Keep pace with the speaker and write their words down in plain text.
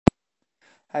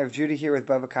I have Judah here with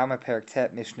Bava Kama Perak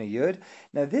Tet Mishnah Yud.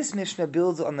 Now this Mishnah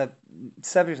builds on the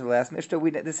subject of the last Mishnah.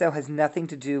 This now has nothing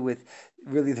to do with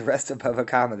really the rest of Bava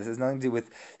Kama. This has nothing to do with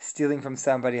stealing from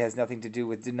somebody. It has nothing to do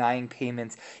with denying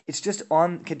payments. It's just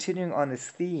on continuing on this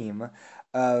theme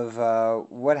of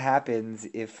what happens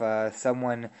if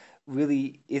someone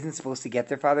really isn't supposed to get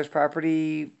their father's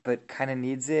property, but kind of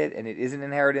needs it, and it is an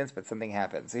inheritance, but something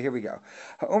happens. So here we go.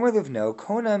 Ha'omer livno,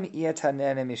 konam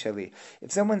iatanene mishali.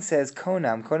 If someone says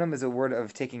konam is a word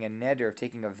of taking a neder, of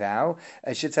taking a vow.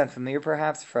 It should sound familiar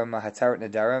perhaps from Hatzarat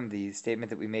Nadarim, the statement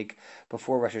that we make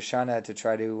before Rosh Hashanah to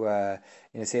try to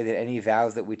say that any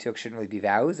vows that we took shouldn't really be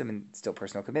vows. I mean, still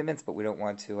personal commitments, but we don't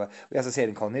want to. We also say it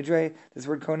in Kol Nidre, this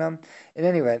word konam. In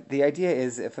any event, the idea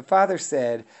is if a father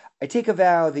said, I take a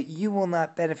vow that you will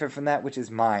not benefit from that which is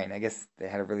mine. I guess they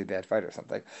had a really bad fight or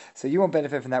something. So you won't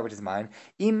benefit from that which is mine.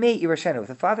 Imei irashenu. If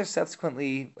the father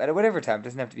subsequently, at whatever time,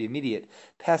 doesn't have to be immediate,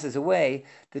 passes away,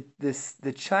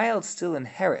 the child still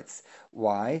inherits.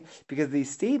 Why? Because the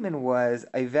statement was,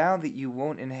 I vow that you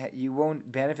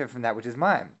won't benefit from that which is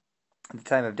mine. At the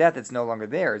time of death, it's no longer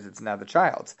theirs, it's now the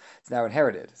child's. It's now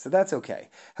inherited. So that's okay.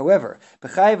 However,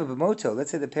 b'chayiv b'moto,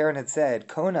 let's say the parent had said,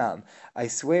 konam, I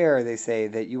swear, they say,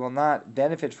 that you will not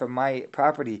benefit from my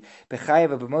property,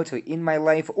 b'chayiv b'moto, in my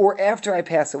life or after I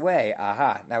pass away.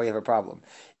 Aha, now we have a problem.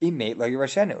 Imate lo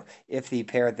yirashenu. If the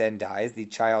parent then dies, the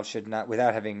child should not,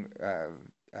 without having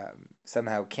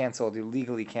somehow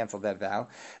illegally canceled that vow,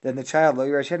 then the child, lo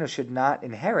yirashenu, should not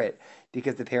inherit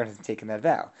because the parent has taken that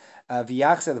vow. And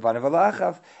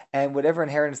whatever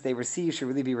inheritance they receive should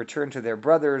really be returned to their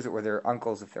brothers or their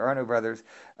uncles if there are no brothers,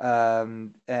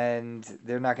 and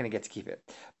they're not going to get to keep it.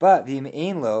 But the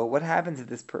lo, what happens if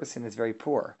this person is very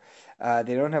poor?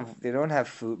 They don't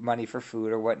have money for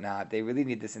food or whatnot. They really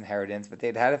need this inheritance, but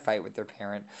they'd had a fight with their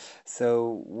parent.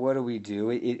 So what do we do?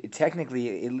 It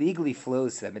technically, it legally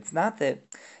flows to them. It's not that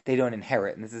they don't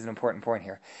inherit, and this is an important point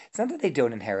here. It's not that they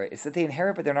don't inherit. It's that they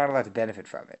inherit, but they're not allowed to benefit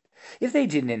from it. If they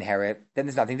didn't inherit, then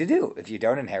there's nothing to do. If you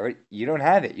don't inherit, you don't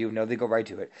have it. You have no legal right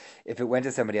to it. If it went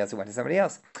to somebody else, it went to somebody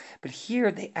else. But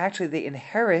here, they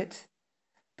inherit,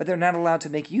 but they're not allowed to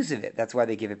make use of it. That's why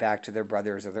they give it back to their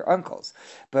brothers or their uncles.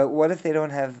 But what if they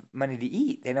don't have money to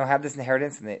eat? They don't have this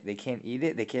inheritance and they can't eat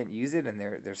it, they can't use it, and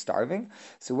they're starving.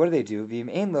 So what do?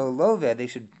 V'im ein lo loved, they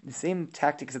should, the same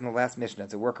tactics in the last Mishnah,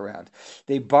 it's a workaround.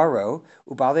 They borrow,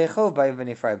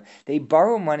 they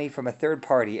borrow money from a third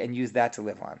party and use that to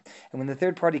live on. And when the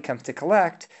third party comes to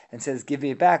collect and says, give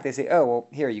me it back, they say, oh, well,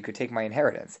 here, you could take my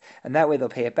inheritance. And that way they'll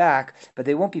pay it back, but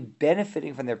they won't be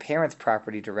benefiting from their parents'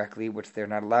 property directly, which they're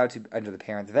not allowed to under the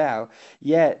parent's vow,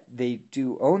 yet they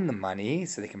do own the money,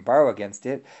 so they can borrow against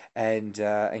it and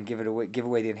give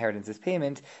away the inheritance as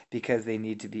payment because they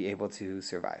need to be able to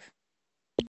survive.